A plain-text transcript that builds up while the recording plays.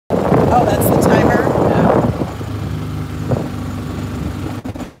Oh, that's the timer? Yeah.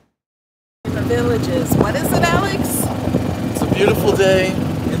 In the villages. What is it, Alex? It's a beautiful day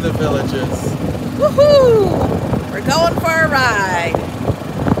in the villages. Woohoo! We're going for a ride.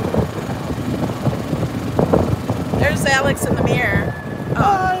 There's Alex in the mirror.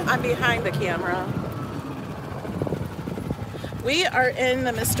 Oh, I'm behind the camera. We are in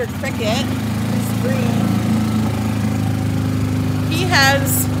the Mr. Cricket. He's green.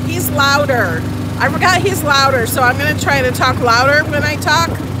 He's louder. I forgot he's louder, so I'm going to try to talk louder when I talk.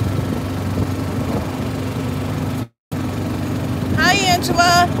 Hi,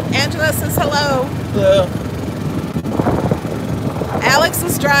 Angela. Angela says hello. Hello. Alex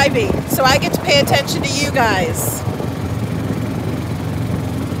is driving, so I get to pay attention to you guys.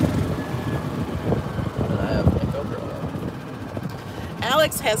 I have my GoPro.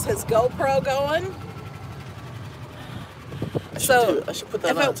 Alex has his GoPro going. I should put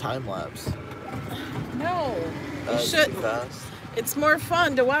that on a time lapse. No, you Too should. fast. It's more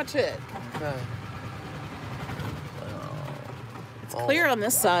fun to watch it. Okay. It's clear on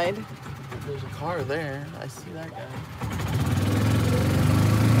this side. There's a car there. I see that guy.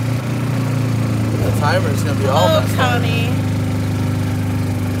 The timer's gonna be all Oh, messed up. Connie.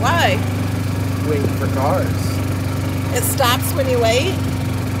 Why? Waiting for cars. It stops when you wait?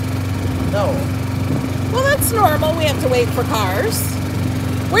 No. Well, that's normal. We have to wait for cars.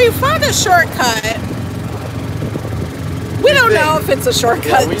 We found a shortcut. We don't know if it's a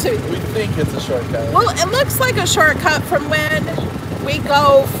shortcut. Yeah, we think it's a shortcut. Well, it looks like a shortcut from when we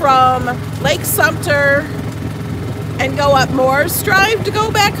go from Lake Sumter and go up Moore's Drive to go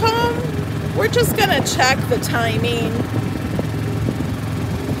back home. We're just gonna check the timing.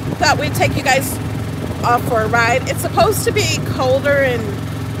 Thought we'd take you guys off for a ride. It's supposed to be colder and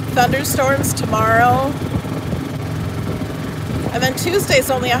thunderstorms tomorrow. And then Tuesday's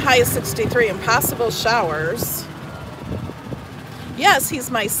only a high of 63 and possible showers. Yes, he's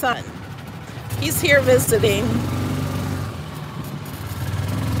my son. He's here visiting.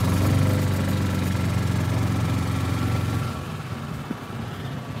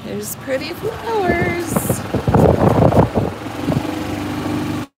 There's pretty flowers.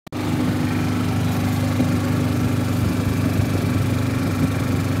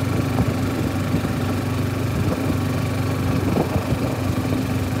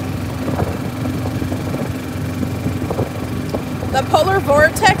 The polar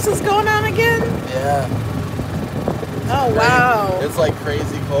vortex is going on again? Yeah. Oh, wow. It's like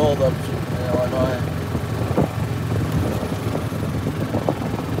crazy cold up in Illinois.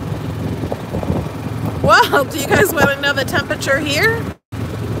 Wow, do you guys want to know the temperature here?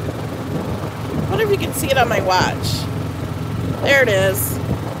 I wonder if you can see it on my watch. There it is.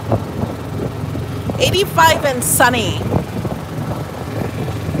 85 and sunny.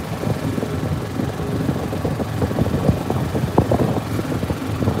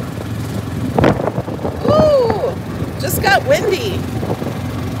 Ooh, just got windy.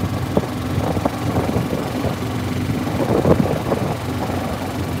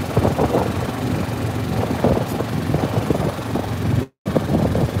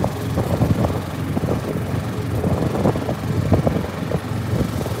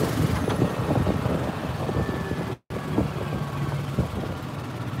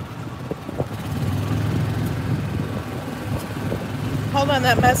 Hold on,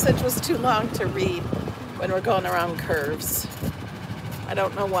 that message was too long to read when we're going around curves. I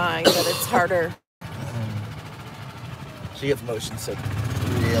don't know why, but it's harder. She gets motion sick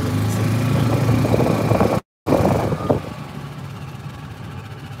really easy.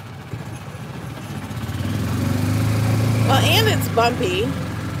 Well, and it's bumpy.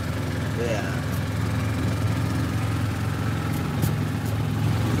 Yeah.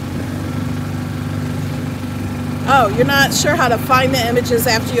 Oh, you're not sure how to find the images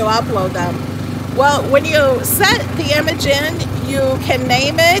after you upload them. Well, when you set the image in, you can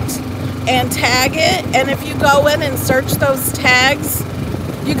name it and tag it. And if you go in and search those tags,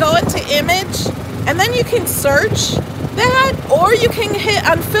 you go into image and then you can search that, or you can hit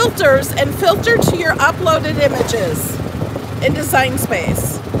on filters and filter to your uploaded images in Design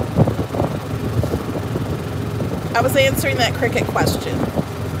Space. I was answering that cricket question.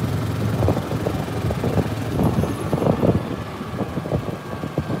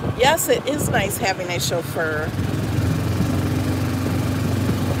 Yes, it is nice having a chauffeur.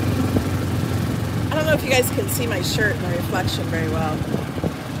 I don't know if you guys can see my shirt in the reflection very well.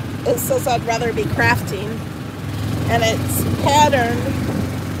 It says I'd rather be crafting, and it's patterned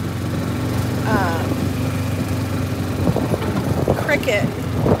cricket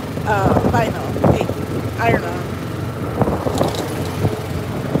vinyl, iron on.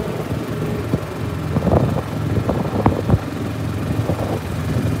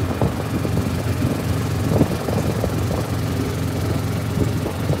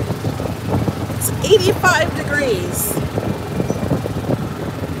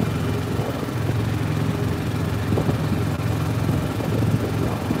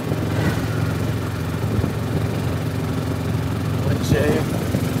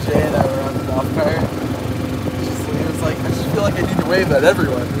 wave at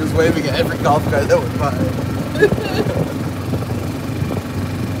everyone. He was waving at every golf cart that went by.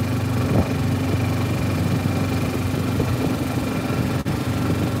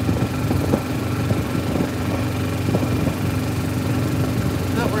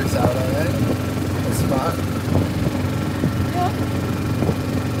 That works out alright. Good spot. Yeah.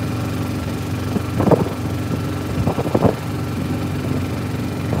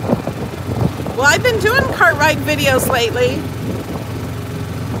 Well, I've been doing cart ride videos lately.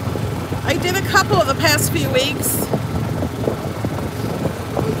 I did a couple the past few weeks.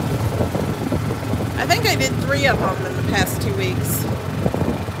 I think I did 3 of them in the past 2 weeks.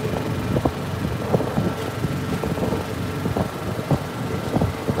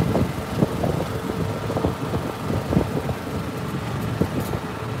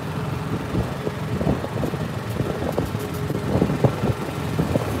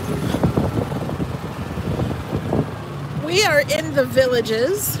 We are in the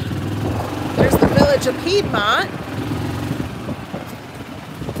villages. There's the village of Piedmont.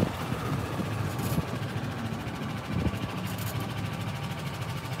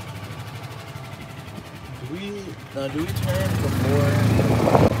 Do we turn before?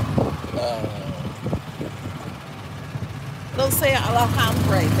 They'll say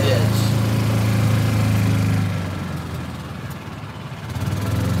Alhambra village.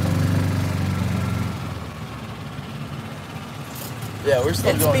 Yeah, we're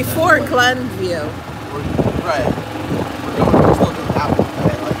still It's going. before Glenview. Right. We're still doing that one,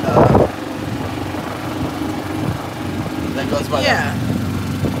 right? Like that goes by Yeah.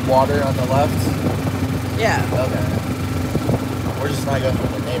 the water on the left. Yeah. Okay. We're just not going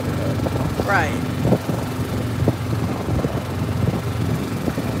from the neighborhood. Right.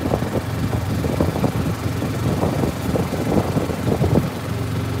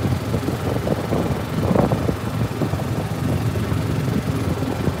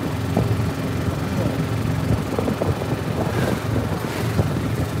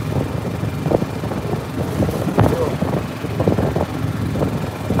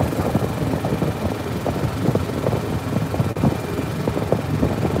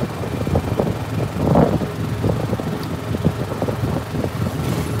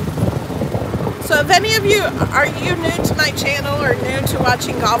 So if any of you, are you new to my channel or new to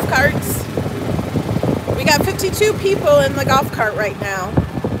watching golf carts? We got 52 people in the golf cart right now.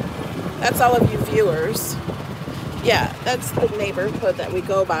 That's all of you viewers. Yeah, that's the neighborhood that we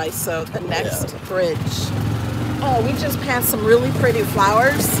go by, so the next bridge. Oh, we just passed some really pretty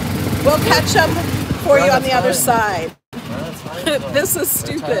flowers. We'll catch them for you on the other side. This is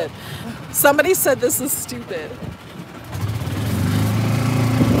stupid. Somebody said this is stupid.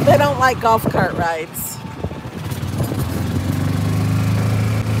 They don't like golf cart rides.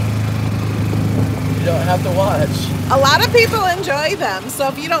 You don't have to watch. A lot of people enjoy them, so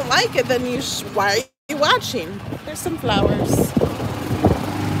if you don't like it, then why are you watching? There's some flowers.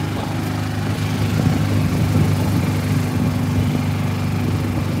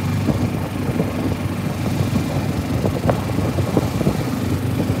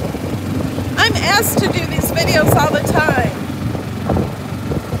 I'm asked to do these videos all the time.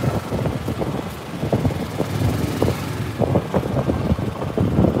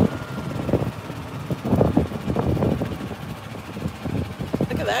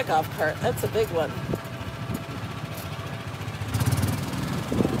 Look at that golf cart. That's a big one.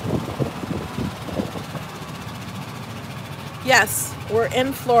 Yes, we're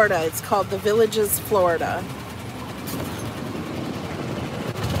in Florida. It's called the Villages, Florida.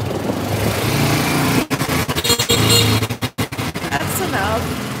 That's enough.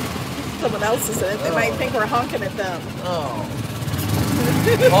 Someone else is in it. They might think we're honking at them. Oh.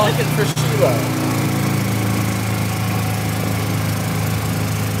 Honking for Sheila.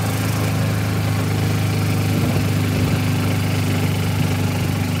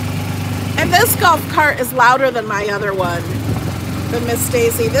 And this golf cart is louder than my other one, the Miss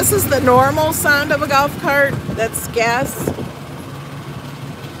Daisy. This is the normal sound of a golf cart. That's gas.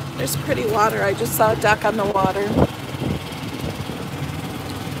 There's pretty water. I just saw a duck on the water.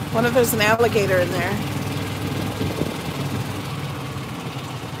 Wonder if there's an alligator in there.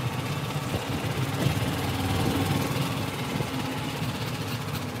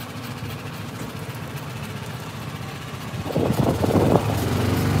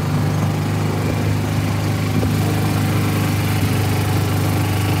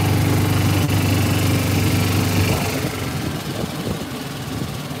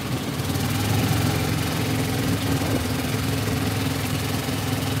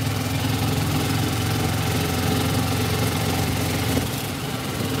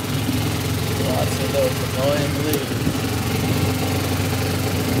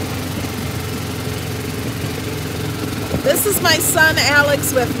 This is my son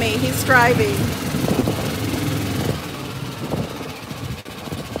Alex with me. He's driving.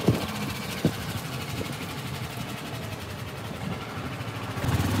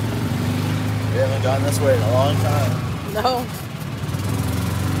 We haven't gone this way in a long time. No.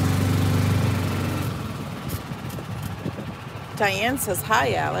 Diane says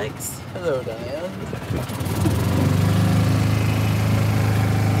hi, Alex. Hello, Diane.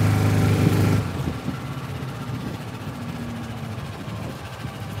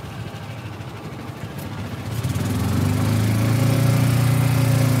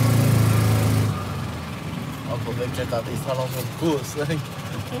 Uncle Victor thought these tunnels were the coolest thing.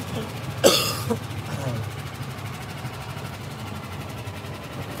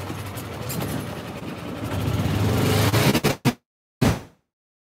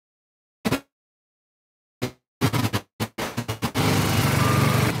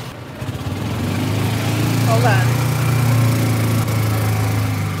 Hold on.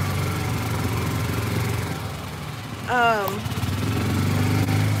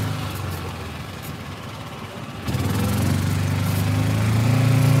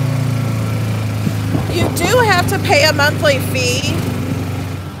 You do have to pay a monthly fee.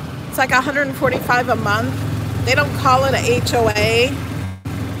 It's like $145 a month. They don't call it a HOA.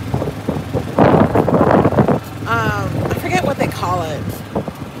 I forget what they call it.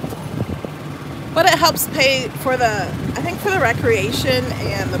 But it helps pay for I think for the recreation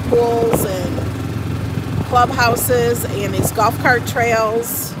and the pools and clubhouses and these golf cart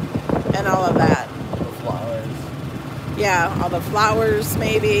trails and all of that. The flowers. Yeah, all the flowers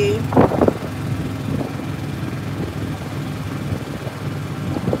maybe.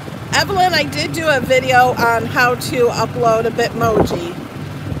 Evelyn, I did do a video on how to upload a Bitmoji,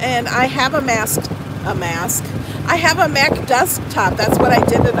 and I have I have a Mac desktop. That's what I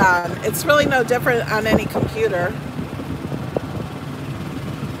did it on. It's really no different on any computer.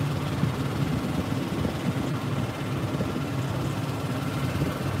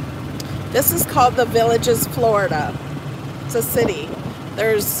 This is called the Villages, Florida. It's a city.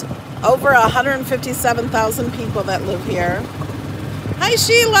 There's over 157,000 people that live here. Hi,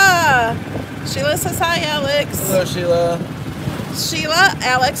 Sheila. Sheila says hi, Alex. Hello, Sheila. Sheila,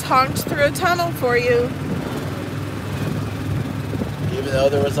 Alex honked through a tunnel for you. Even though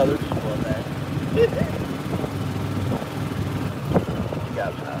there was other people in there. You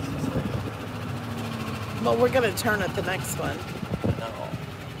got past this thing. Well, we're going to turn at the next one. No.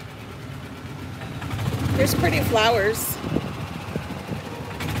 There's pretty flowers.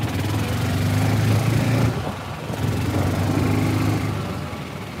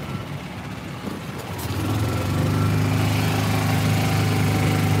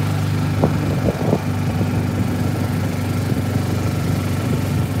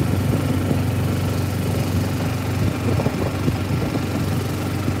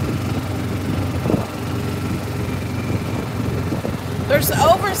 There's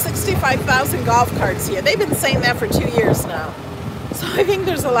over 65,000 golf carts here. They've been saying that for 2 years now. So I think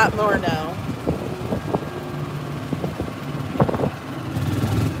there's a lot more now.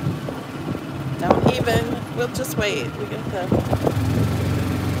 Don't even. We'll just wait. We get the...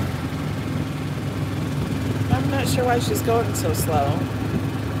 I'm not sure why she's going so slow.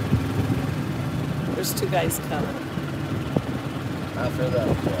 There's two guys coming. After that,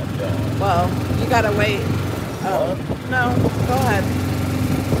 I'm going. Well, you gotta wait. Oh, no. Go ahead.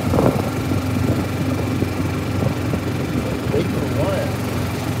 Wait for what?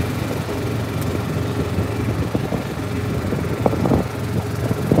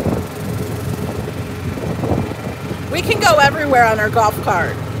 We can go everywhere on our golf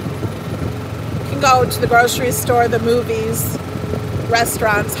cart. We can go to the grocery store, the movies,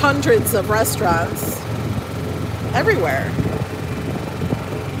 restaurants, hundreds of restaurants, everywhere.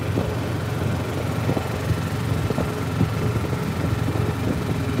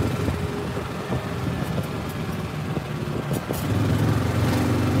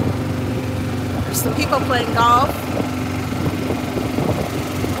 There's some people playing golf.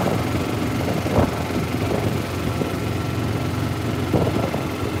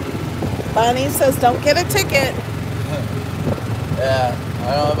 Bonnie says, don't get a ticket. Yeah,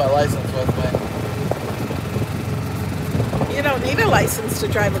 I don't have my license with me. You don't need a license to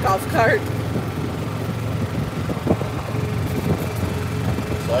drive a golf cart.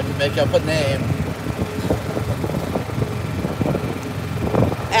 So I can make up a name.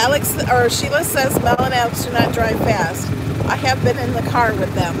 Alex or Sheila says Mel and Alex do not drive fast. I have been in the car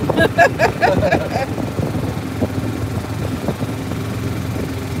with them.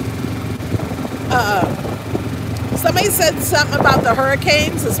 Somebody said something about the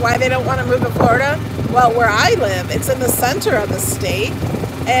hurricanes is why they don't want to move to Florida. Well, where I live, it's in the center of the state,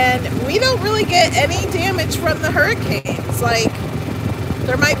 and we don't really get any damage from the hurricanes. Like,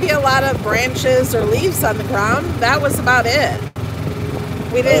 there might be a lot of branches or leaves on the ground. That was about it.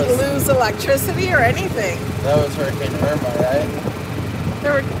 We didn't lose electricity or anything. That was Hurricane Irma, right?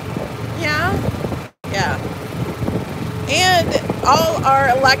 There were, yeah. And all our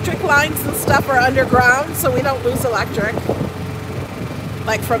electric lines and stuff are underground, so we don't lose electric.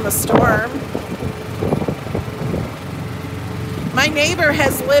 Like from the storm. My neighbor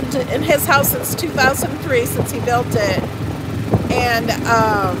has lived in his house since 2003, since he built it. And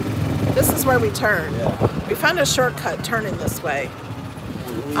this is where we turn. Yeah. We found a shortcut turning this way.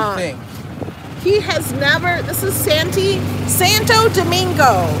 What do you think? He has never, this is Santo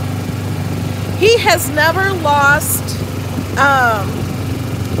Domingo. He has never lost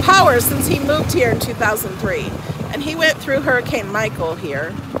power since he moved here in 2003. And he went through Hurricane Michael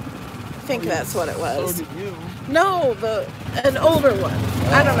here. I think that's what it was. So did you. No, an older one.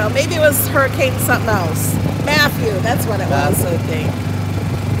 I don't know. Maybe it was Hurricane something else. Matthew, that's what it was, I think.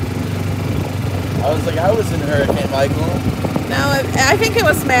 I was like, I was in Hurricane Michael. No, I think it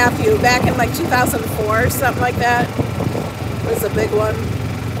was Matthew back in like 2004, something like that. It was a big one.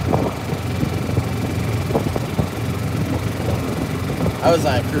 I was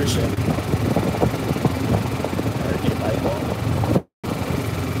on a cruise ship. Hurricane Michael.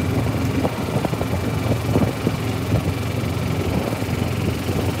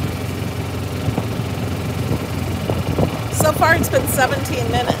 So far it's been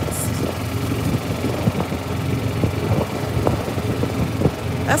 17 minutes.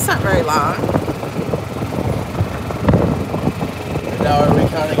 That's not very long. Now are we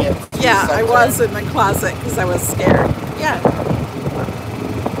counting it? Yeah, I was in the closet because I was scared. Yeah.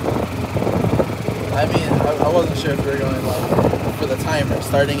 I mean, I wasn't sure if we were going like for the timer,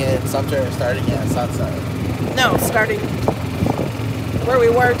 starting at Sumter or starting at Sunset. No, starting where we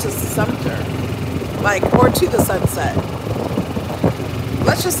were to Sumter. Like, or to the sunset.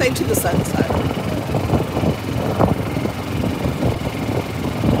 Let's just say to the sunset.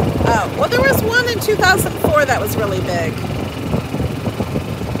 Oh, well, there was one in 2004 that was really big.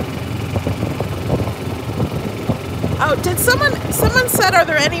 Oh, did someone said, are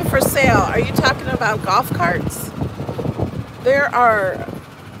there any for sale? Are you talking about golf carts? There are,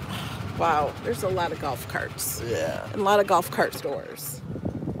 wow, there's a lot of golf carts. Yeah. And a lot of golf cart stores.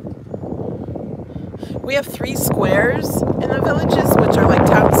 We have 3 squares in the villages, which are like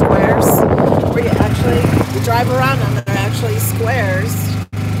town squares, where you drive around them. They're actually squares.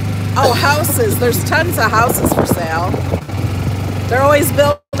 Oh, houses. There's tons of houses for sale. They're always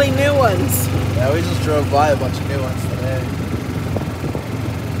building new ones. Yeah, we just drove by a bunch of new ones today.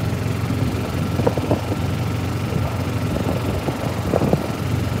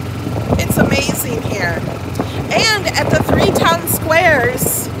 It's amazing here. And at the 3 town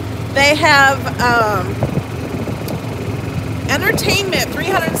squares, they have entertainment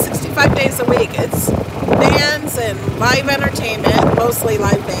 365 days a week. It's bands and live entertainment, mostly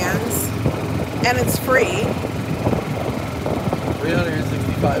live bands, and it's free.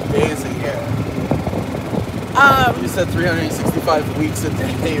 365 days a year. You said 365 weeks a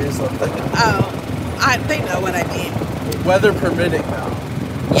day or something. Oh, they know what I mean. Weather permitting now.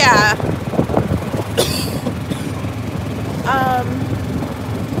 Yeah.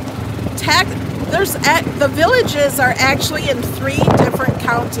 The villages are actually in 3 different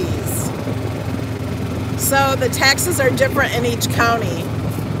counties. So the taxes are different in each county.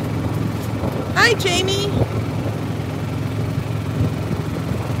 Hi, Jamie.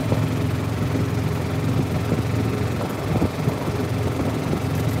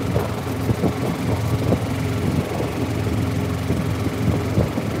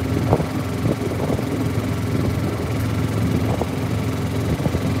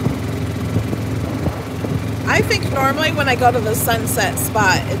 I think normally when I go to the sunset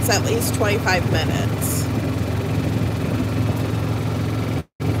spot, it's at least 25 minutes.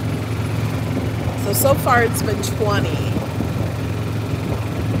 So far it's been 20.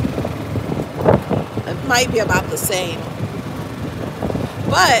 It might be about the same.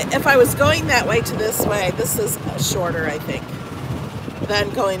 But if I was going that way to this way, this is shorter, I think,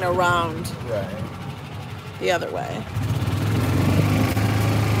 than going around the other way.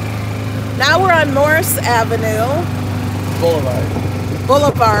 Now we're on Morris Avenue.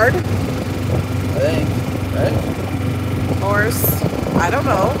 Boulevard. I think, right? Morris, I don't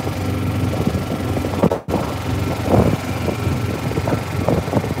know.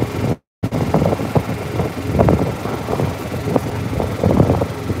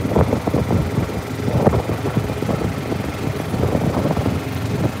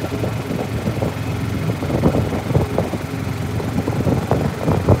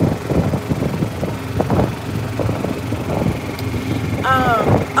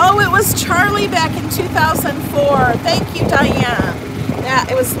 2004. Thank you, Diane. Yeah,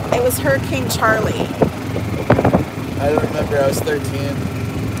 it was Hurricane Charlie. I don't remember. I was 13.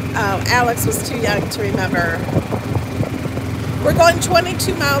 Oh, Alex was too young to remember. We're going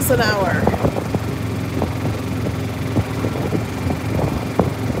 22 miles an hour.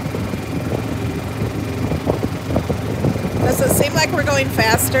 Does it seem like we're going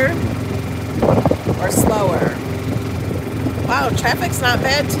faster or slower? Wow, traffic's not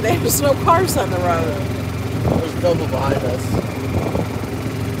bad today. There's no cars on the road. There's a couple behind us.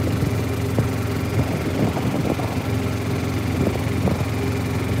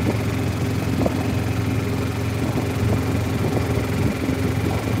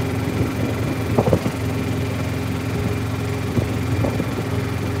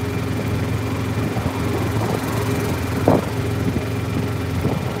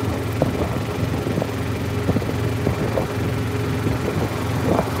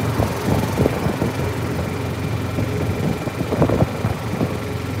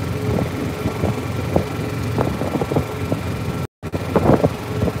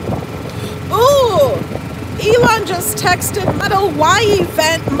 Just texted Model Y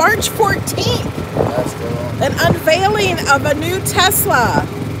event March 14th. That's cool. An unveiling of a new Tesla.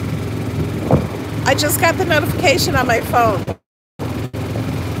 I just got the notification on my phone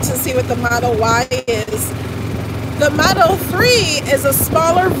to see what the Model Y is. The Model 3 is a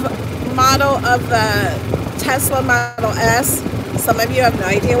smaller model of the Tesla Model S. Some of you have no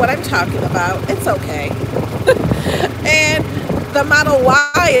idea what I'm talking about. It's okay. And the Model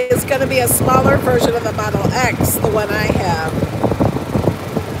Y is going to be a smaller version of the Model X, the one I have.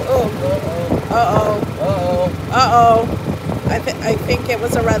 Oh. Uh-oh. Uh-oh. Uh-oh. I think it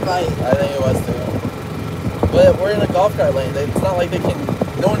was a red light. I think it was too. But we're in a golf cart lane. It's not like they can...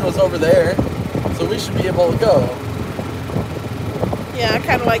 No one was over there, so we should be able to go. Yeah, I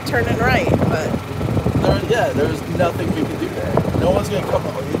kind of like turning right, but... There was nothing we could do there. No one's going to come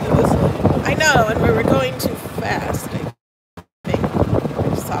into this lane. I know, and we were going too fast.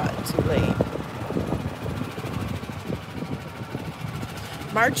 Too late.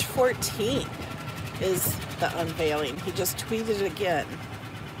 March 14th is the unveiling. He just tweeted it again.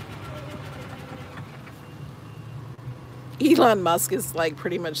 Elon Musk is like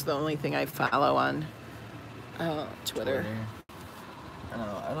pretty much the only thing I follow on Twitter. I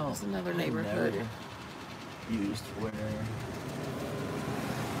don't. There's another neighborhood. Used Twitter.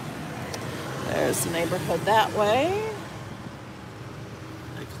 There's the neighborhood that way.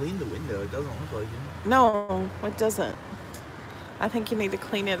 Clean the window. It doesn't look like it. No, it doesn't. I think you need to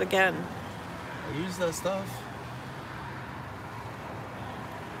clean it again. Use that stuff.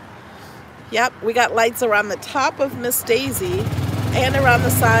 Yep, we got lights around the top of Miss Daisy and around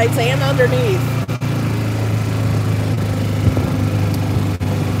the sides and underneath.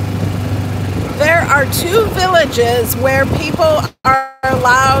 There are 2 villages where people are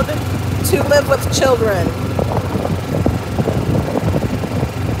allowed to live with children.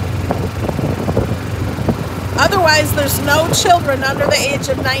 Otherwise, there's no children under the age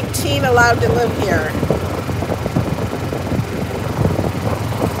of 19 allowed to live here.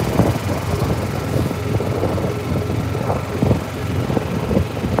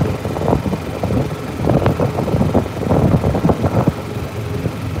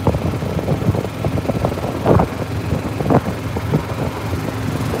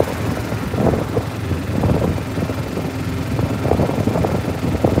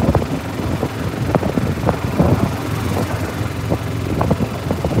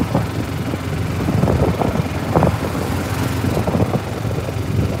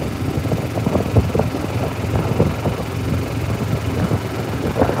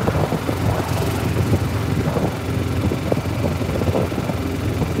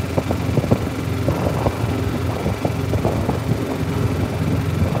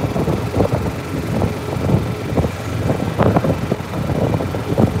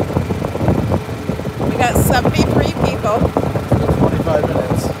 got 73 people. 25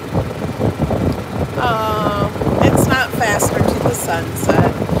 minutes. It's not faster to the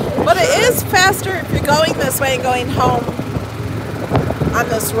sunset. But it is faster if you're going this way and going home on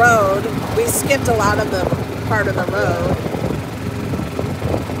this road. We skipped a lot of the part of the road.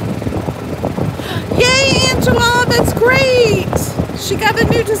 Yay, Angela! That's great! She got a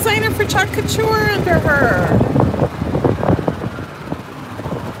new designer for Chuck Couture under her.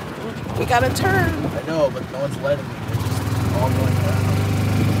 We got a turn. I know, but no one's letting me. They're just all going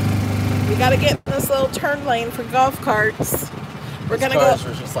around. We gotta get in this little turn lane for golf carts. We're gonna go.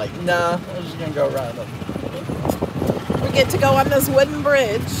 We're just like, nah, we're just gonna go around them. We get to go on this wooden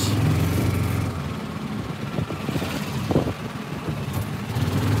bridge.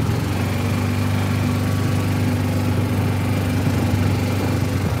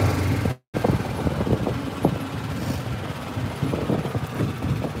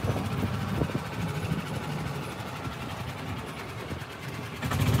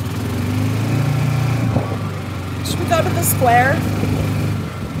 the square?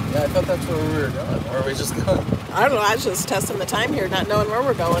 Yeah, I thought that's where we were going. Or are we just going? I don't know. I was just testing the time here, not knowing where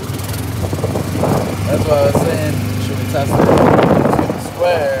we're going. That's what I was saying. Should we test it to the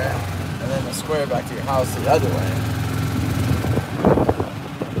square, and then the square back to your house the other way?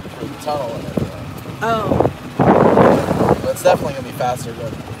 Through the tunnel and everything. Oh. But it's definitely going to be faster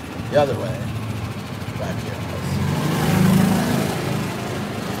going the other way. Back to your house.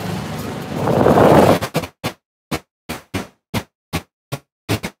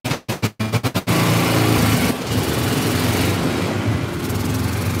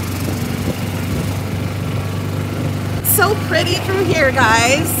 So pretty through here,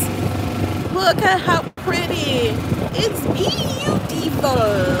 guys. Look at how pretty. It's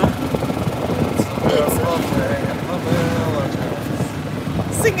beautiful.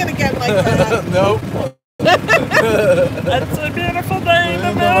 Sing it again like that. Nope. It's a beautiful day in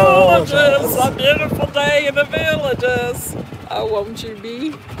the villages. A beautiful day in the villages. Oh, won't you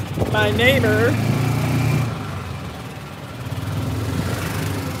be my neighbor?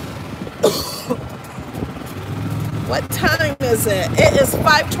 What time is it? It is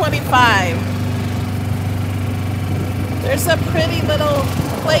 5:25. There's a pretty little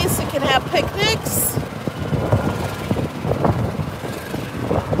place you can have picnics.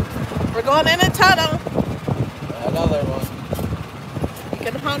 We're going in a tunnel. Another one. You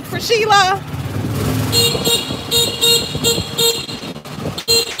can honk for Sheila.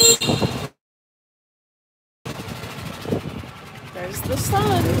 There's the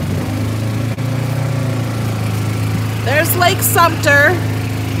sun. There's Lake Sumter.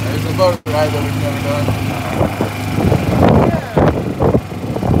 There's a boat ride that we've never done. Yeah.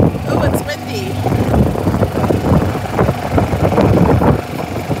 Oh, it's windy.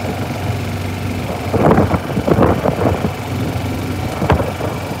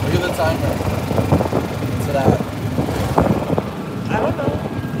 Look at the timer. What's it at? I don't know.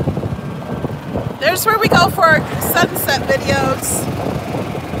 There's where we go for our sunset videos.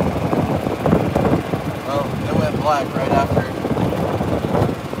 Well, it went black right after.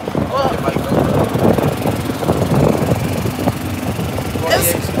 Well,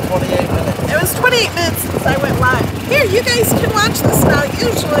 28 minutes. it was 28 minutes since I went live. Here, you guys can watch this now.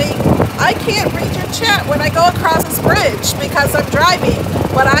 Usually, I can't read your chat when I go across this bridge because I'm driving,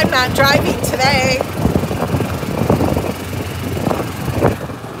 but I'm not driving today.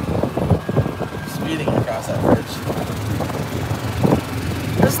 Speeding across that bridge.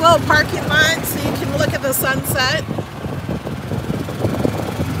 There's a little parking lot so you can look at the sunset.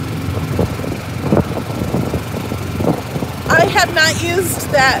 I have not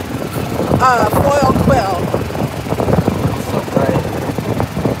used that foil quill. It's so bright.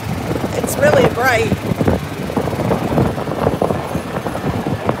 It's really bright.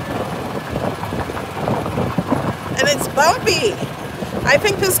 And it's bumpy. I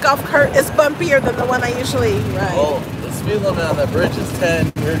think this golf cart is bumpier than the one I usually ride. Oh, the speed limit on that bridge is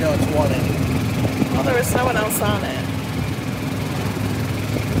 10. We're going 20. Well, there was no one else on it.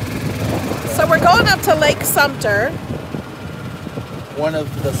 So we're going up to Lake Sumter. One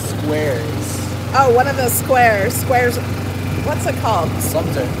of the squares. Oh, one of the squares. Squares, what's it called?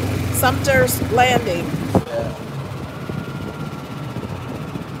 Sumter. Sumter's Landing. Yeah.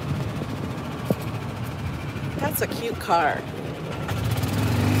 That's a cute car.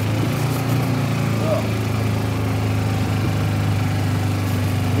 Oh.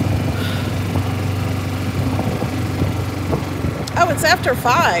 Oh, it's after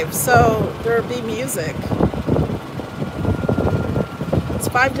 5, so there'll be music. It's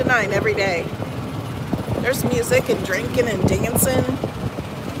 5 to 9 every day. There's music and drinking and dancing.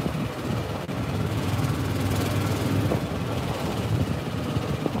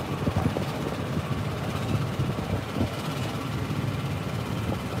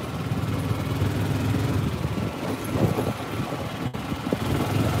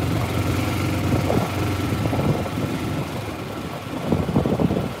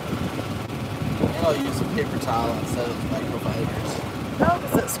 I'll use a paper towel instead of microfibers. No,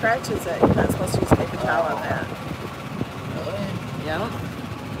 because it scratches it. You're not supposed to use paper towel on that. Really? Yeah.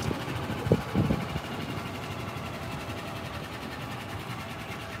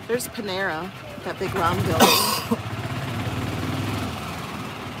 There's Panera, that big round building.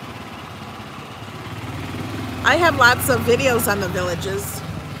 I have lots of videos on the villages.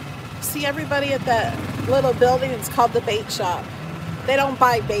 See everybody at that little building? It's called the bait shop. They don't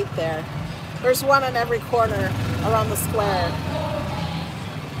buy bait there. There's one on every corner around the square.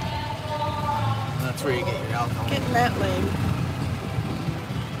 That's where you get your alcohol. Get in that lane.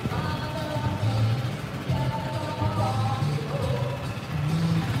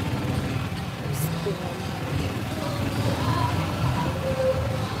 There's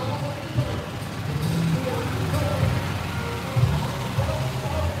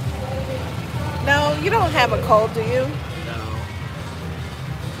don't have a cold, do you? No.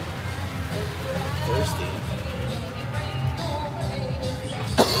 Thirsty.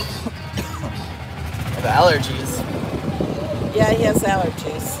 I have allergies. Yeah, he has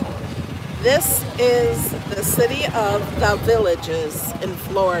allergies. This is the city of the Villages in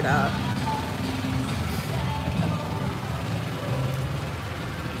Florida.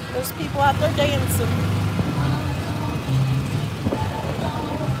 There's people out there dancing.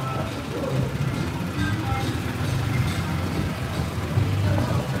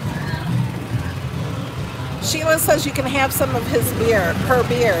 Sheila says you can have some of his beer, her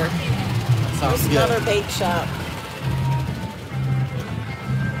beer. Sounds There's good. another bake shop.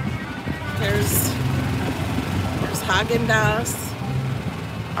 There's Haagen-Dazs,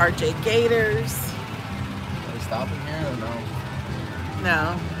 RJ Gators. Are we stopping here or no?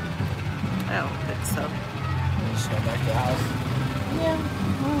 No, I don't think so. We just go back to the house. Yeah.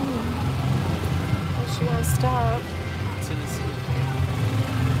 Does she want to stop? Tennessee.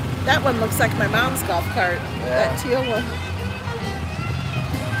 That one looks like my mom's golf cart. Yeah. That teal one.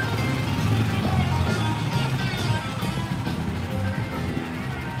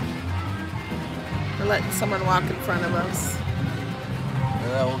 We're letting someone walk in front of us. Look at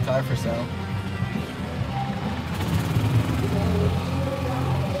that old car for sale.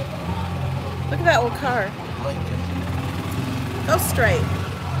 Look at that old car. Lincoln. Go straight.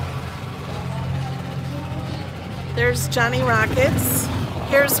 There's Johnny Rockets.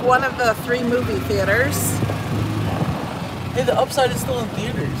 Here's one of the 3 movie theaters. Hey, the Upside is still in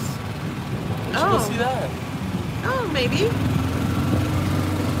theaters. We should go Oh. see that. Oh, maybe.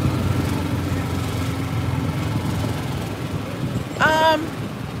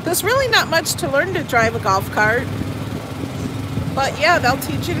 There's really not much to learn to drive a golf cart. But yeah, they'll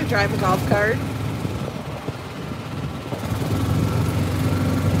teach you to drive a golf cart.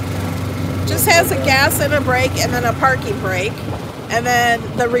 Just has a gas and a brake and then a parking brake. And then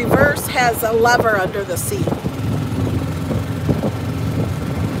the reverse has a lever under the seat.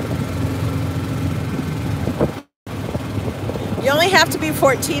 You only have to be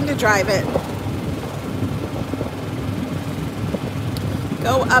 14 to drive it.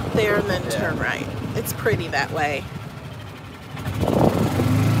 Go up there and then turn right. It's pretty that way.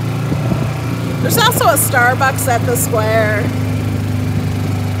 There's also a Starbucks at the square.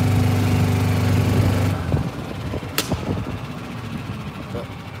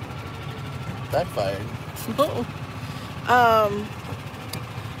 Backfired.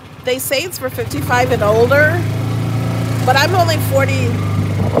 They say it's for 55 and older, but I'm only 40.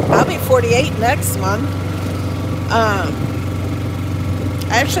 I'll be 48 next month.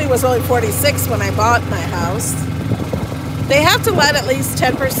 I actually was only 46 when I bought my house. They have to let at least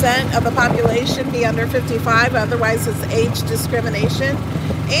 10% of the population be under 55, otherwise it's age discrimination.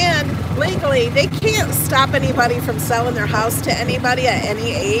 And legally, they can't stop anybody from selling their house to anybody at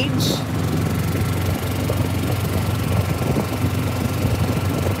any age.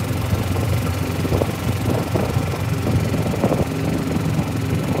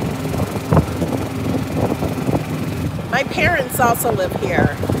 My parents also live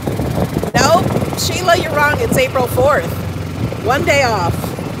here. Nope, Sheila, you're wrong. It's April 4th. One day off.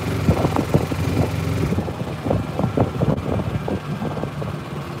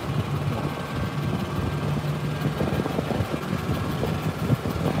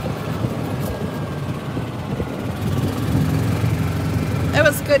 That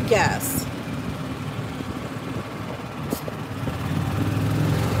was a good guess.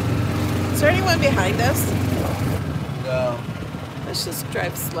 Is there anyone behind us? No. Let's just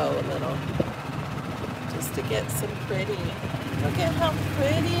drive slow a little. Just to get some pretty. Look at how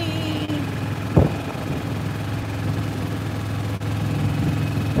pretty.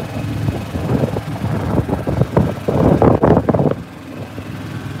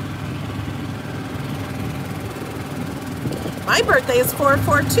 My birthday is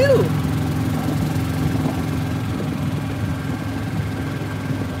 4/4/2.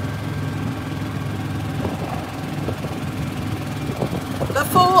 The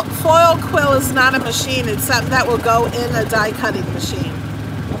foil quill is not a machine. It's something that will go in a die cutting machine.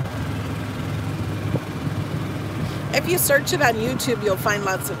 If you search it on YouTube, you'll find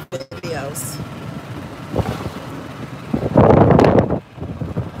lots of videos.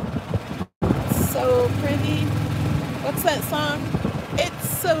 So pretty. What's that song? It's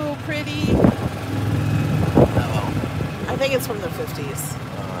so pretty. I think it's from the 50s.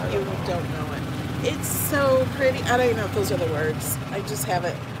 You don't know it. It's so pretty. I don't even know if those are the words. I just have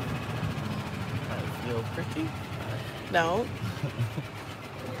it. I feel pretty. No.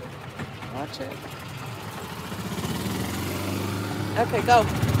 Watch it. Okay, go.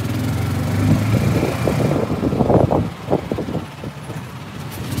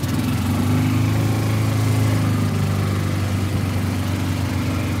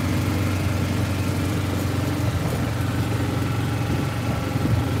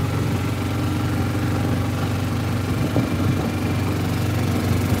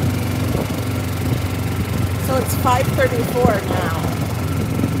 5:34 now.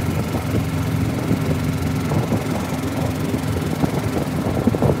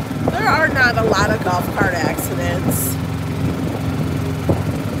 There are not a lot of golf cart accidents.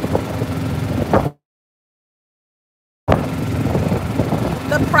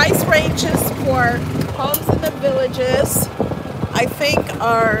 The price ranges for homes in the villages, I think,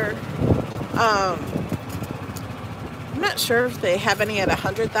 are, I'm not sure if they have any at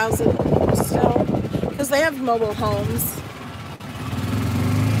 100,000 still, because they have mobile homes.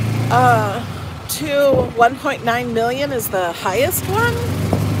 To 1.9 million is the highest one.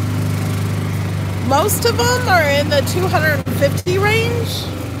 Most of them are in the 250 range.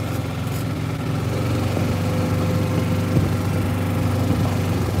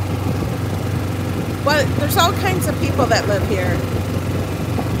 But there's all kinds of people that live here.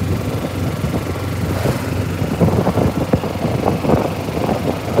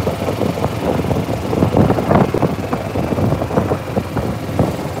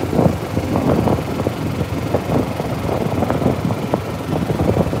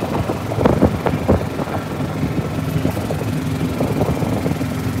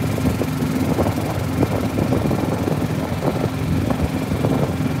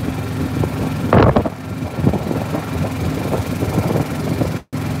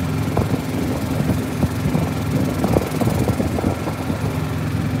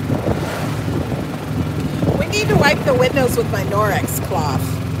 Wipe the windows with my Norex cloth.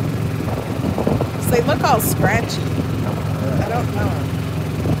 So they look all scratchy. I don't know.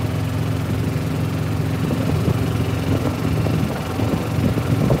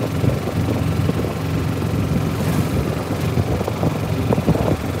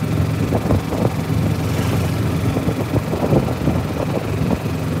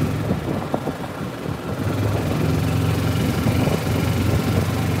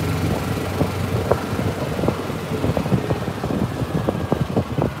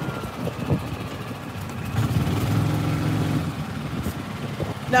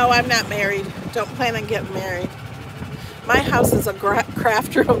 No, I'm not married. Don't plan on getting married. My house is a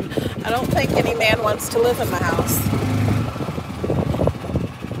craft room. I don't think any man wants to live in my house.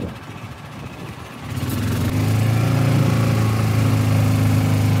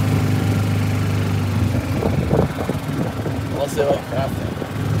 Unless they like crafting.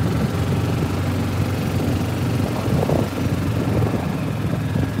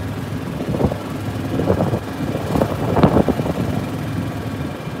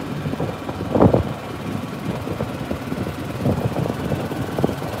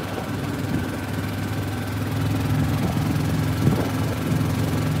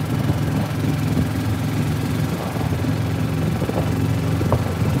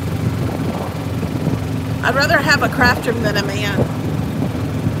 I'd rather have a craft room than a man.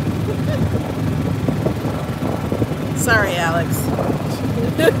 Sorry, Alex.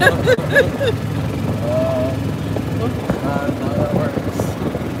 That works.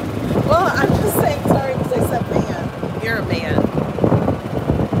 Well, I'm just saying sorry because I said man. You're a man.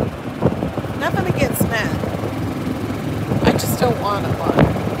 Nothing against men. I just don't want one.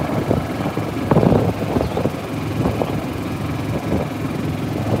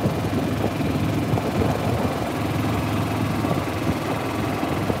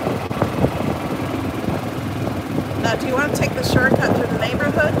 Do you want to take the shortcut through the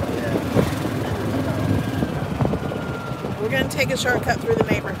neighborhood? Yeah. We're going to take a shortcut through the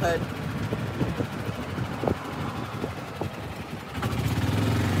neighborhood.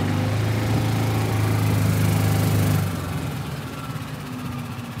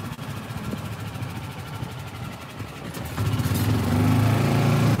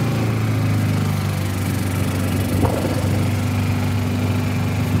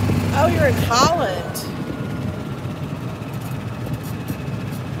 Oh, you're in Holland.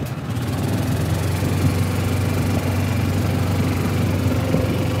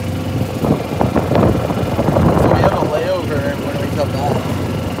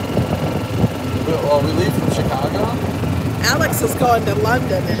 Well, we leave from Chicago. Alex is going to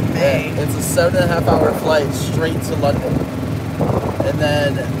London in May. Yeah, it's a 7.5-hour flight straight to London. And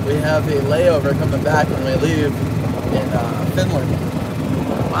then we have a layover coming back when we leave in Finland.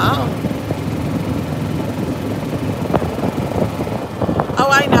 Wow. Oh,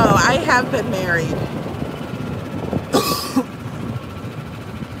 I know. I have been married.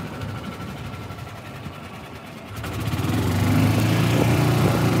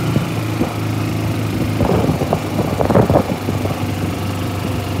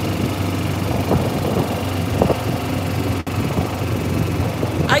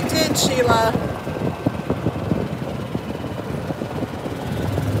 I did, Sheila.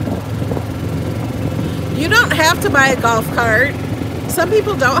 You don't have to buy a golf cart. Some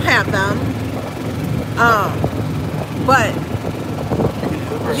people don't have them. But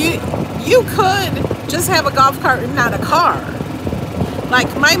you could just have a golf cart and not a car.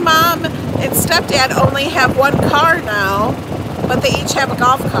 Like my mom and stepdad only have one car now, but they each have a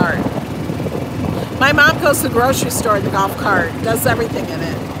golf cart. My mom goes to the grocery store in the golf cart, does everything in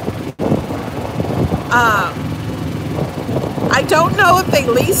it. I don't know if they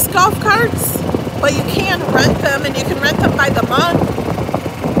lease golf carts, but you can rent them, and you can rent them by the month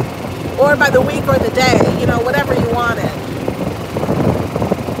or by the week or the day, you know, whatever you want it.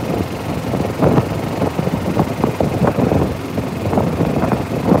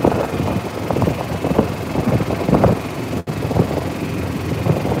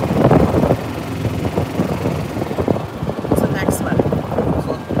 What's the next one? This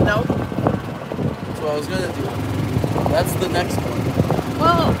one? Nope. That's what I was gonna do. That's the next one.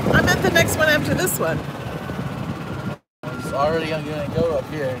 Well, I meant the next one after this one. It's already gonna go up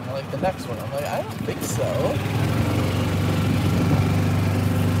here, and like the next one. I'm like, I don't think so.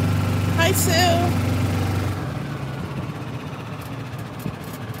 Hi, Sue.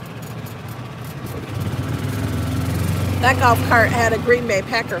 That golf cart had a Green Bay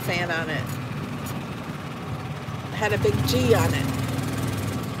Packer fan on it. Had a big G on it.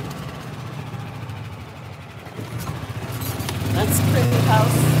 That's a pretty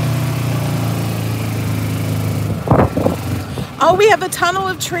house. Oh, we have a tunnel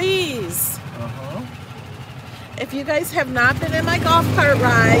of trees. Uh-huh. If you guys have not been in my golf cart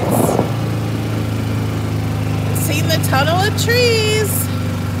rides, seen the tunnel of trees.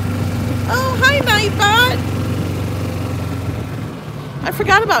 Oh, hi, Nightbot. I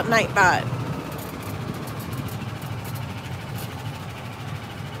forgot about Nightbot.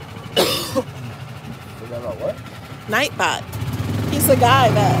 Forgot about what? Nightbot. He's the guy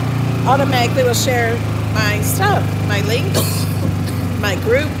that automatically will share my stuff, my links, my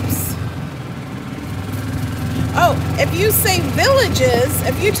groups. Oh, if you say villages,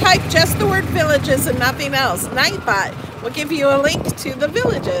 if you type just the word villages and nothing else, Nightbot will give you a link to the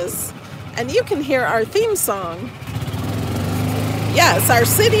villages, and you can hear our theme song. Yes, our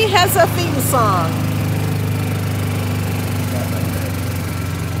city has a theme song.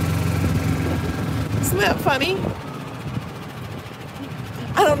 Isn't that funny?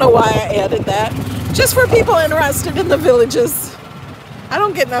 I don't know why I added that. Just for people interested in the villages. I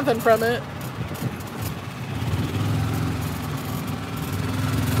don't get nothing from it.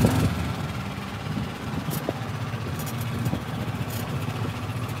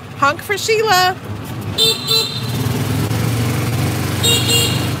 Honk for Sheila.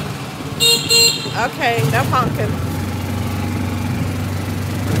 Okay, no honking.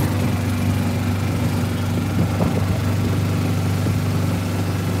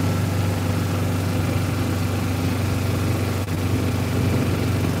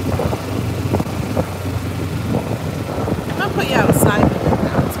 I'll put you outside.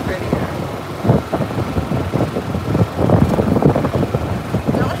 That's prettier.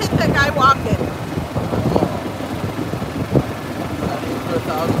 Don't hit that guy walking. For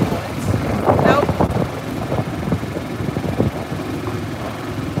 1,000 points. Nope.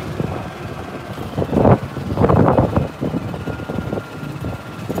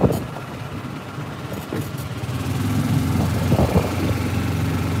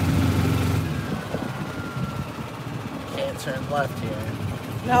 Can't turn left here.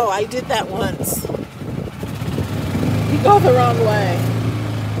 No, I did that once. You go the wrong way.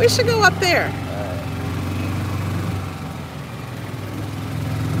 We should go up there. Alright.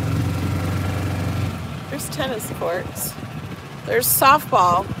 There's tennis courts. There's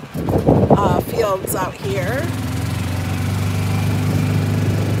softball fields out here.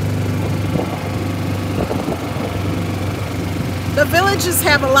 The villages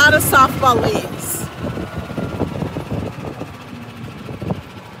have a lot of softball leagues.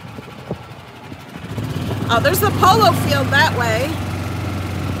 Oh, there's a polo field that way.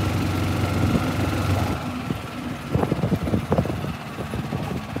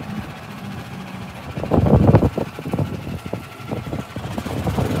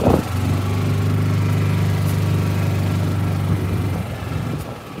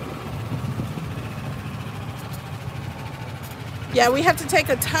 Yeah, we have to take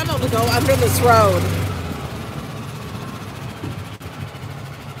a tunnel to go under this road.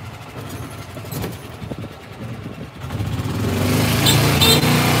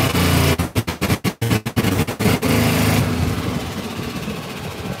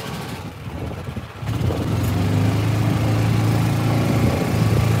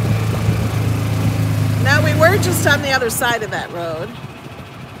 No, we were just on the other side of that road.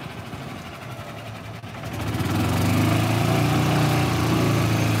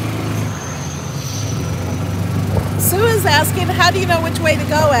 is asking, how do you know which way to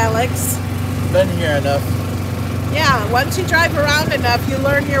go, Alex? Been here enough. Yeah, once you drive around enough, you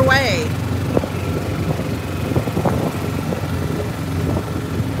learn your way.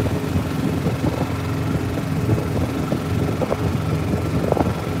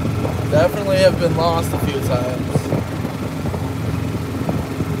 Definitely have been lost a few times.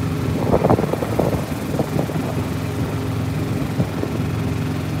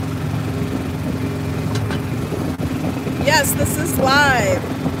 Yes, this is live.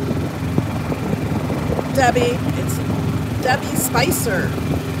 Debbie, it's Debbie Spicer.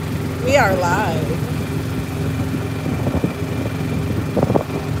 We are live.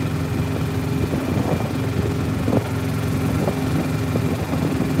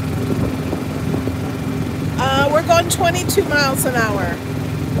 We're going 22 miles an hour.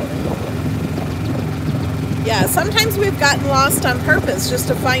 Yeah, sometimes we've gotten lost on purpose just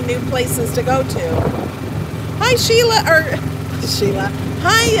to find new places to go to. Hi, Sheila.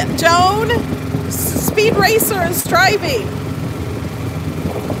 Hi, Joan. Speed Racer is driving.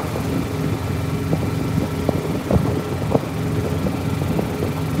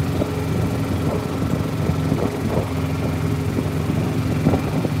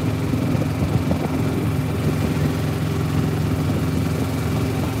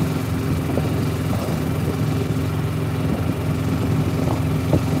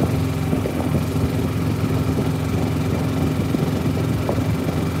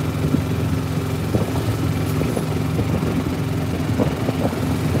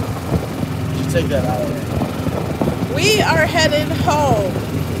 Take that out of there. We are headed home.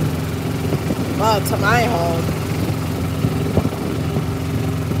 Well, to my home.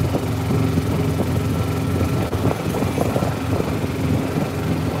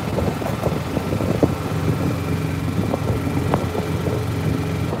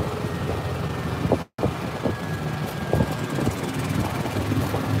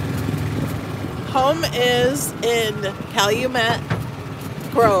 Home is in Calumet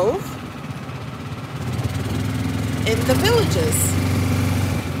Grove. In the Villages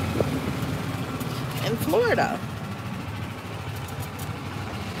in Florida.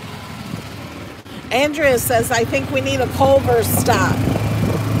 Andrea says, I think we need a Culver's stop.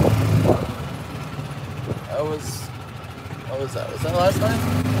 What was that? Was that last night?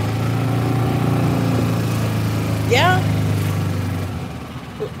 Yeah.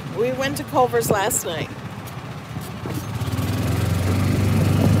 We went to Culver's last night.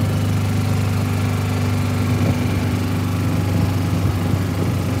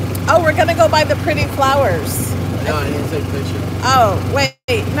 Oh, we're gonna go buy the pretty flowers. No, I need to take a picture. Oh,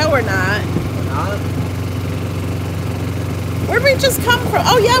 wait, no we're not. We're not? Where'd we just come from?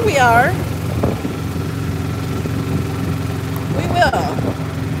 Oh yeah, we are. We will.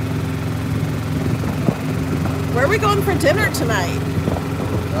 Where are we going for dinner tonight?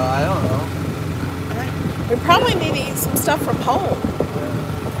 I don't know. We probably need to eat some stuff from home.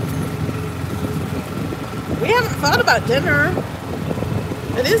 We haven't thought about dinner.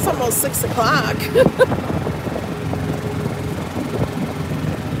 It is almost 6 o'clock.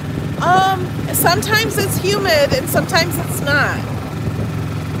 Sometimes it's humid and sometimes it's not.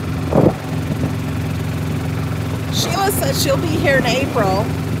 Sheila says she'll be here in April.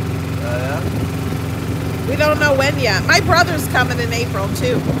 Yeah? We don't know when yet. My brother's coming in April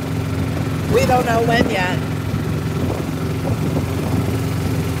too. We don't know when yet.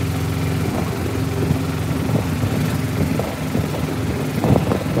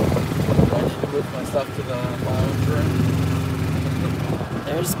 My stuff to the lounge room.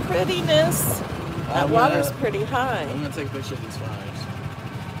 There's prettiness. That water's pretty high. I'm gonna take a picture of these flowers.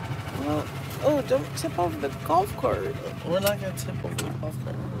 Well, oh, don't tip over the golf cart. We're not gonna tip over the golf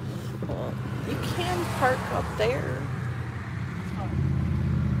cart. Well, you can park up there.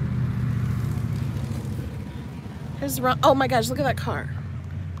 Here's the oh my gosh, look at that car.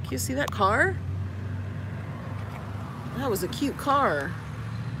 Can you see that car? That was a cute car.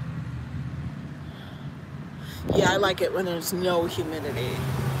 Yeah, I like it when there's no humidity.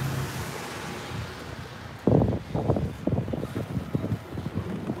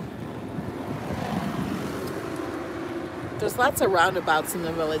 There's lots of roundabouts in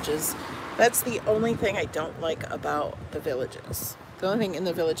the Villages. That's the only thing I don't like about the Villages. The only thing in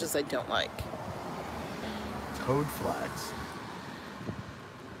the Villages I don't like. Toad flags. Is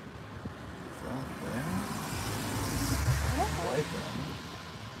that there? I don't like them.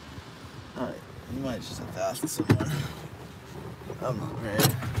 Alright, you might just have to ask someone. I'm not ready.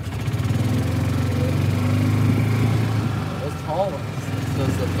 Those tall ones. It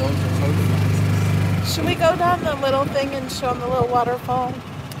says that those are toad flags. Should we go down the little thing and show them the little waterfall?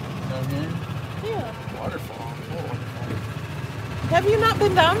 Down here? Yeah. Waterfall. Oh, waterfall. Have you not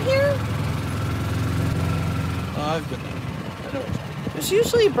been down here? Oh, I've been there. I know. There's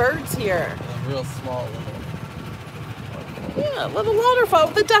usually birds here. A real small little. Yeah, a little waterfall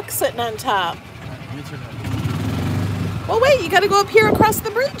with the duck sitting on top. Let me turn around. Well, wait, you gotta go up here across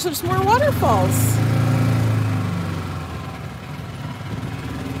the bridge. There's more waterfalls.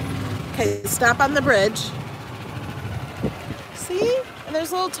 Okay, stop on the bridge. See? And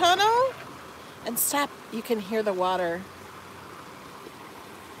there's a little tunnel. And stop. You can hear the water.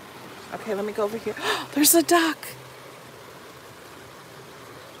 Okay, let me go over here. There's a duck.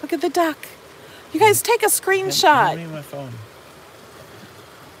 Look at the duck. You guys take a screenshot. Give me my phone.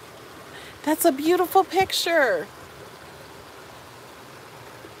 That's a beautiful picture.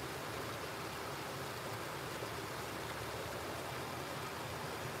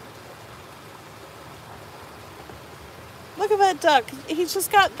 Look at that duck. He's just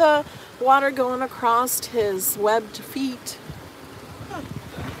got the water going across his webbed feet.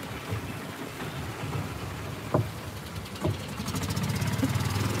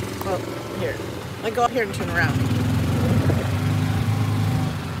 Well, here. Let go up here and turn around.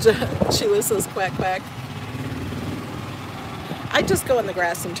 Sheila says quack quack. I just go in the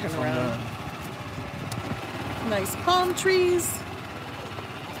grass and turn around. Nice palm trees.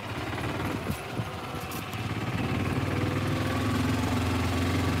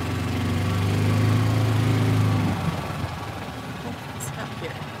 Stop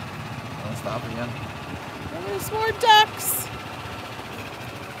here. I'll stop again. And there's more ducks.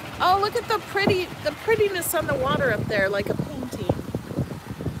 Oh, look at the prettiness on the water up there, like a painting.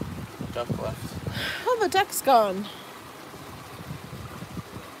 Duck left. Oh, the duck's gone.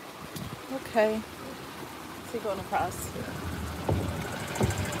 Okay. Is he going across?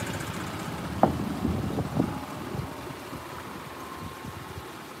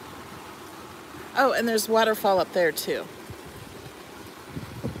 Oh, and there's waterfall up there too.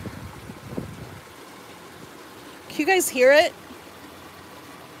 Can you guys hear it?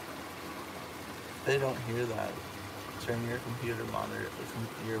 They don't hear that. Turn your computer monitor,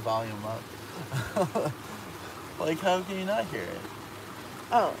 your volume up. Like, how can you not hear it?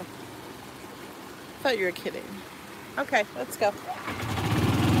 Oh. I thought you were kidding. Okay, let's go.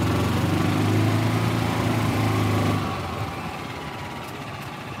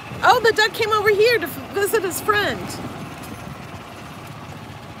 Oh, the duck came over here to visit his friend.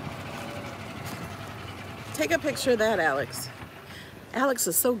 Take a picture of that, Alex. Alex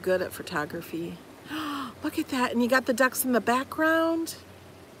is so good at photography. Look at that, and you got the ducks in the background.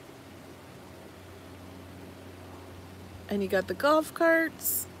 And you got the golf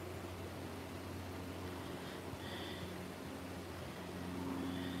carts.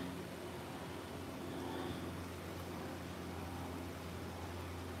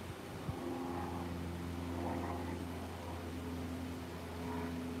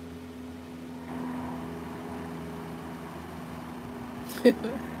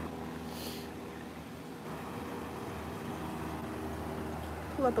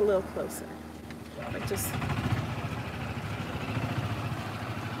 Pull up a little closer. Like just.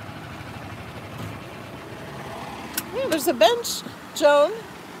 Yeah, there's a bench, Joan.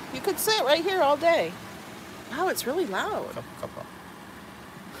 You could sit right here all day. Wow, it's really loud. Cuppa.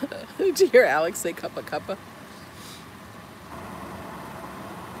 Did you hear Alex say cuppa cuppa?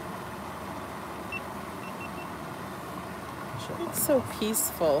 It's so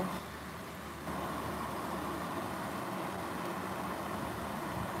peaceful.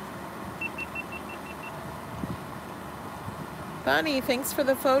 Bonnie, thanks for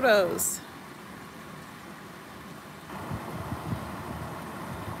the photos.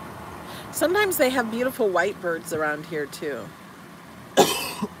 Sometimes they have beautiful white birds around here too.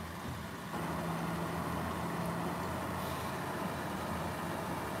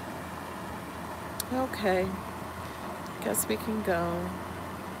 Okay, guess we can go.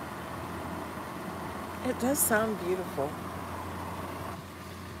 It does sound beautiful.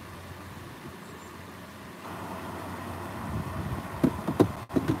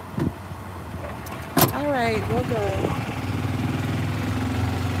 All right, we'll go.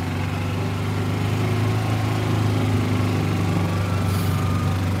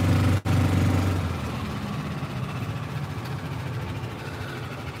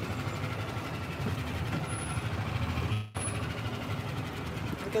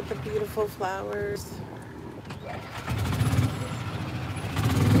 Look at the beautiful flowers.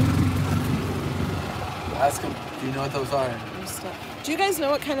 Ask him, do you know what those are? Do you guys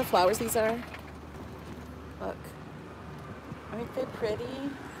know what kind of flowers these are? Look. Aren't they pretty?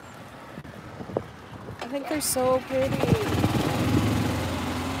 I think they're so pretty.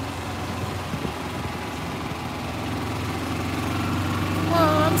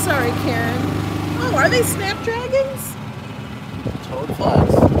 Sorry, Karen. Oh, are they snapdragons? Toadflax.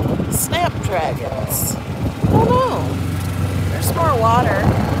 Snapdragons. Oh no. There's more water.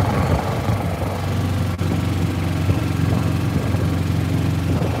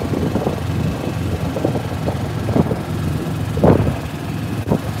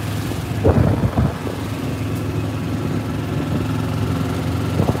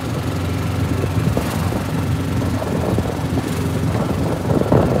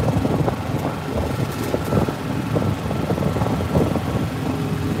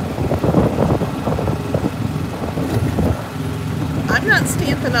 I'm not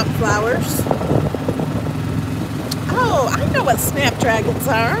stamping up flowers. Oh, I know what snapdragons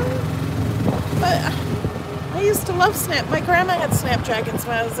are. But I used to love my grandma had snapdragons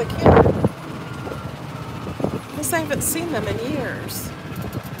when I was a kid. Guess I haven't seen them in years.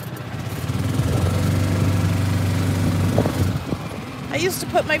 I used to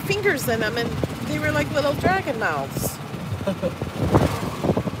put my fingers in them and they were like little dragon mouths. I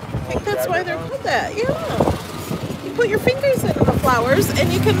think that's why they're called that. Yeah. You put your fingers in the flowers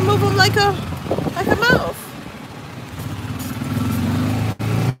and you can move them like a mouth.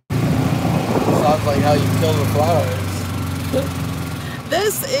 Sounds like how you kill the flowers.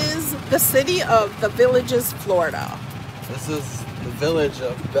 This is the city of the Villages, Florida. This is the village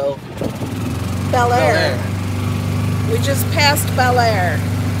of Bellevue. Bel Air. We just passed Bel Air.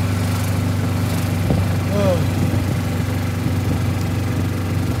 Oh.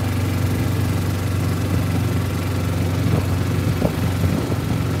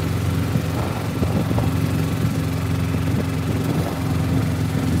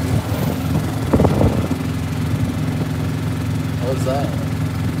 What's that?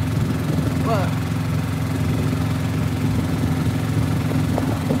 What?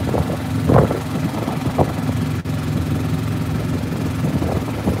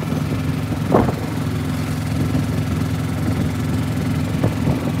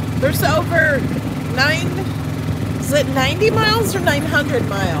 There's over is it 90 miles or 900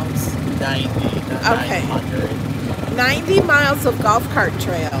 miles? 90, Okay. 900. 90 miles of golf cart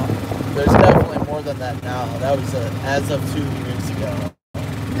trail. There's definitely more than that now. That was as of 2 years ago.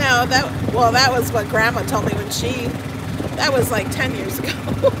 No, that was what Grandma told me that was like 10 years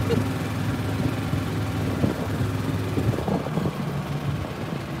ago.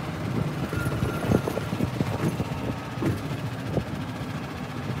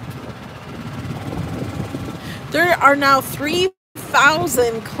 There are now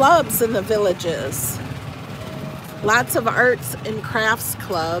 3,000 clubs in the Villages. Lots of arts and crafts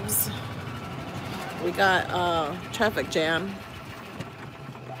clubs. We got traffic jam.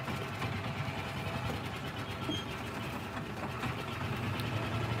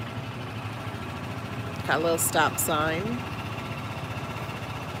 Got a little stop sign.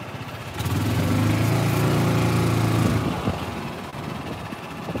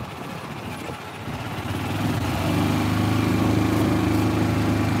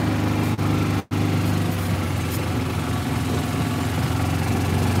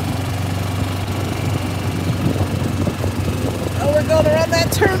 Going around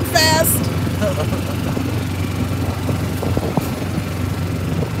that turn fast.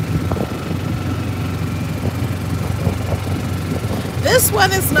 This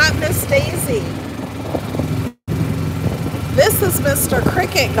one is not Miss Daisy. This is Mr.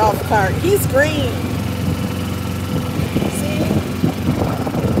 Cricket golf cart. He's green. See?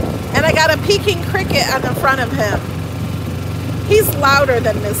 And I got a Peking cricket on the front of him. He's louder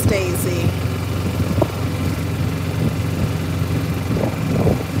than Miss Daisy.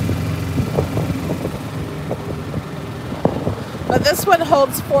 But this one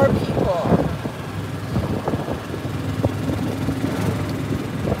holds 4 people.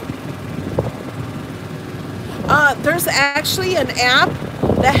 There's actually an app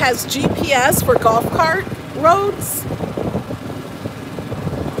that has GPS for golf cart roads.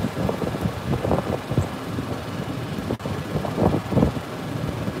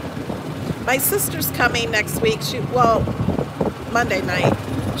 My sister's coming next week. Monday night.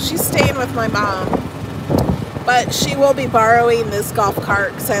 She's staying with my mom. But she will be borrowing this golf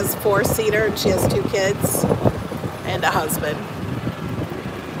cart because it has 4-seater and she has 2 kids and a husband.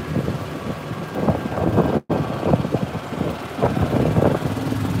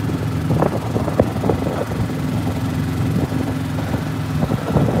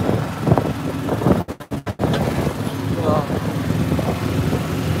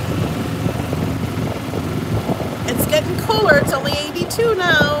 It's getting cooler. It's only 82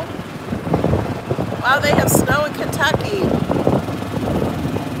 now. Wow, they have snow in Kentucky.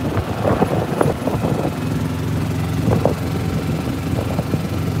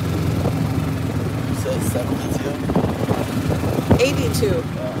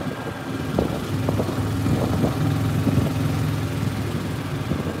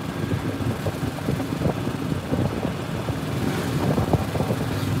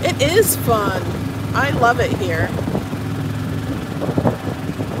 is fun. I love it here.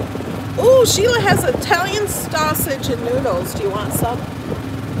 Ooh, Sheila has Italian sausage and noodles. Do you want some?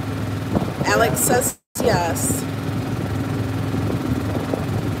 Alex says yes.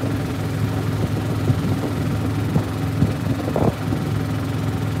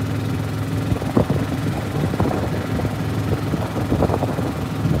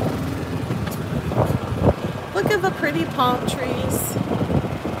 Look at the pretty palm trees.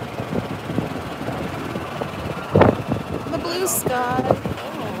 The blue sky.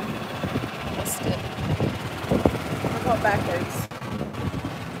 Oh, missed it. I'll go backwards.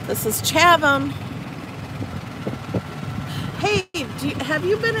 This is Chatham. Hey, have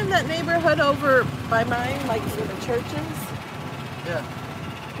you been in that neighborhood over by mine, like for the churches? Yeah.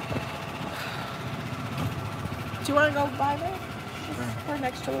 Do you want to go by there? Sure. For an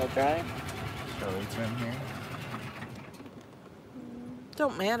extra little drive? Shall we turn here?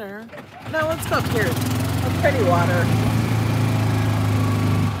 Don't matter. No, let's go up here. Oh, pretty water.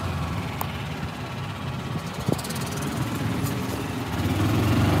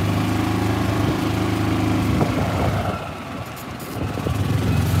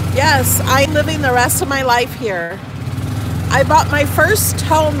 Yes, I'm living the rest of my life here. I bought my first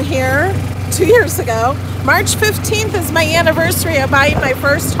home here 2 years ago. March 15th is my anniversary of buying my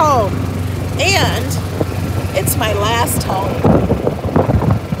first home. And it's my last home.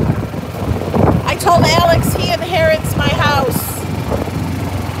 I told Alex he inherits my house.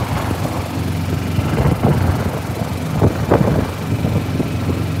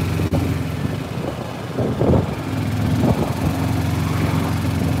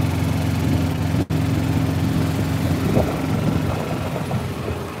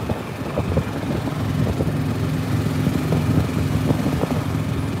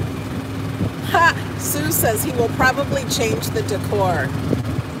 Sue says he will probably change the decor.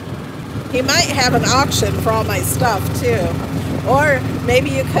 He might have an auction for all my stuff too. Or maybe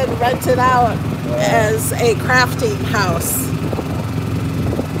you could rent it out as a crafting house.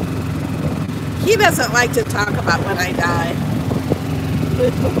 He doesn't like to talk about when I die.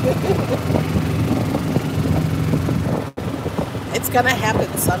 It's gonna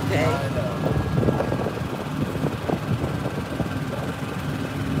happen someday. I know.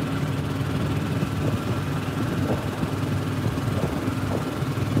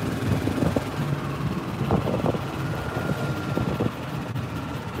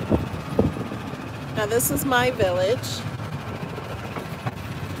 Now this is my village.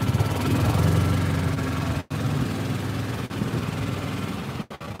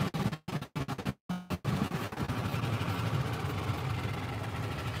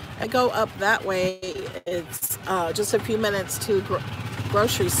 I go up that way. It's just a few minutes to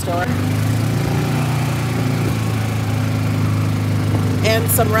grocery store. And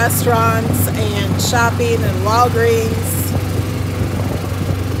some restaurants and shopping and Walgreens.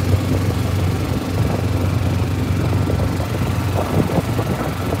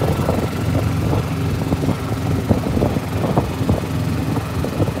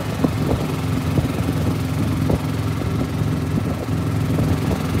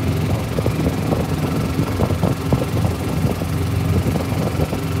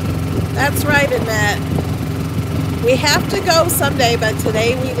 That's right, Annette. We have to go someday, but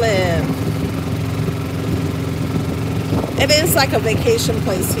today we live. It is like a vacation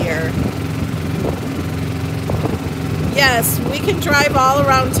place here. Yes, we can drive all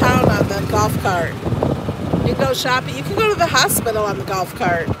around town on the golf cart. You can go shopping. You can go to the hospital on the golf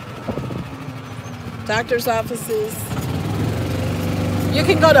cart. Doctor's offices. You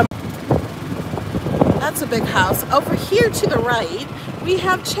can go to... That's a big house. Over here to the right, we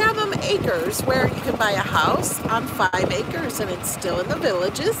have Chatham Acres, where you can buy a house on 5 acres and it's still in the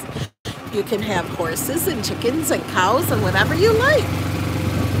villages. You can have horses and chickens and cows and whatever you like.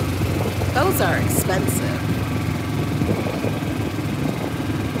 Those are expensive.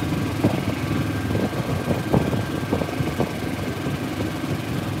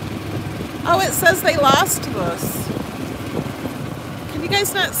 Oh, it says they lost us. Can you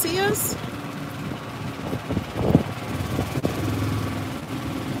guys not see us?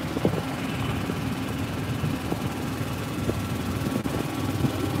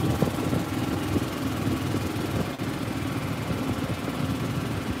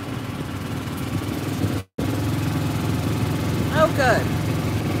 Good.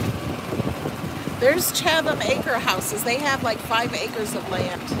 There's Chatham Acre houses. They have like 5 acres of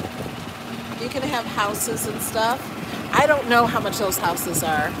land. You can have houses and stuff. I don't know how much those houses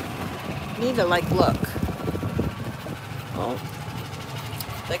are. Need to like look. Oh,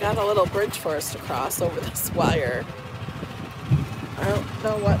 they got a little bridge for us to cross over this wire. I don't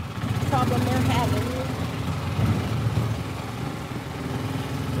know what problem they're having.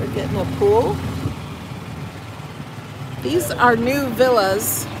 They're getting a pool. These are new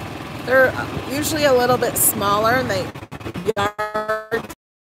villas. They're usually a little bit smaller and they yard.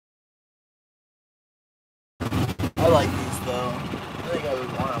 I like these though. I think I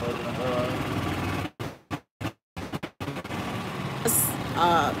would want to live in a villa.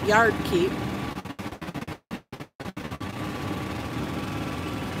 Yard keep.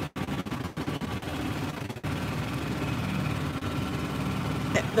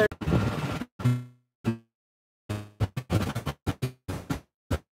 They're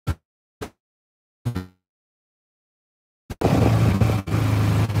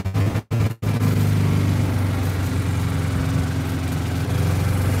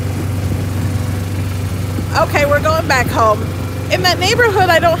okay, we're going back home. In that neighborhood,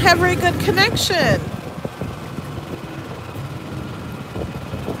 I don't have very good connection.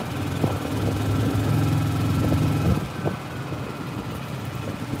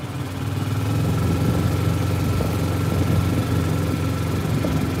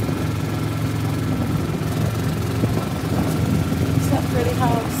 It's that pretty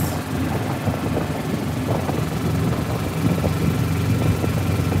house.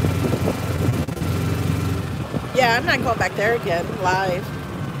 Yeah, I'm not going back there again, live.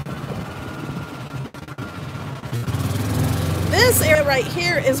 This area right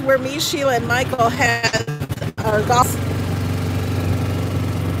here is where me, Sheila, and Michael had our golf.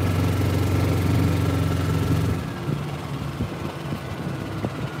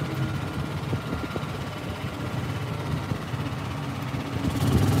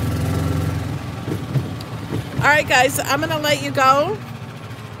 All right, guys, I'm going to let you go.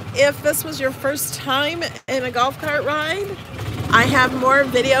 If this was your first time in a golf cart ride, I have more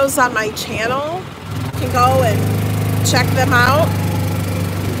videos on my channel. You can go and check them out.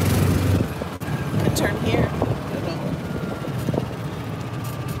 And turn here.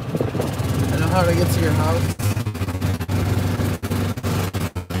 I know how to get to your house.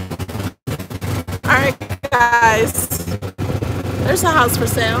 Alright, guys. There's a house for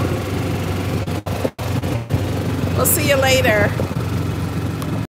sale. We'll see you later.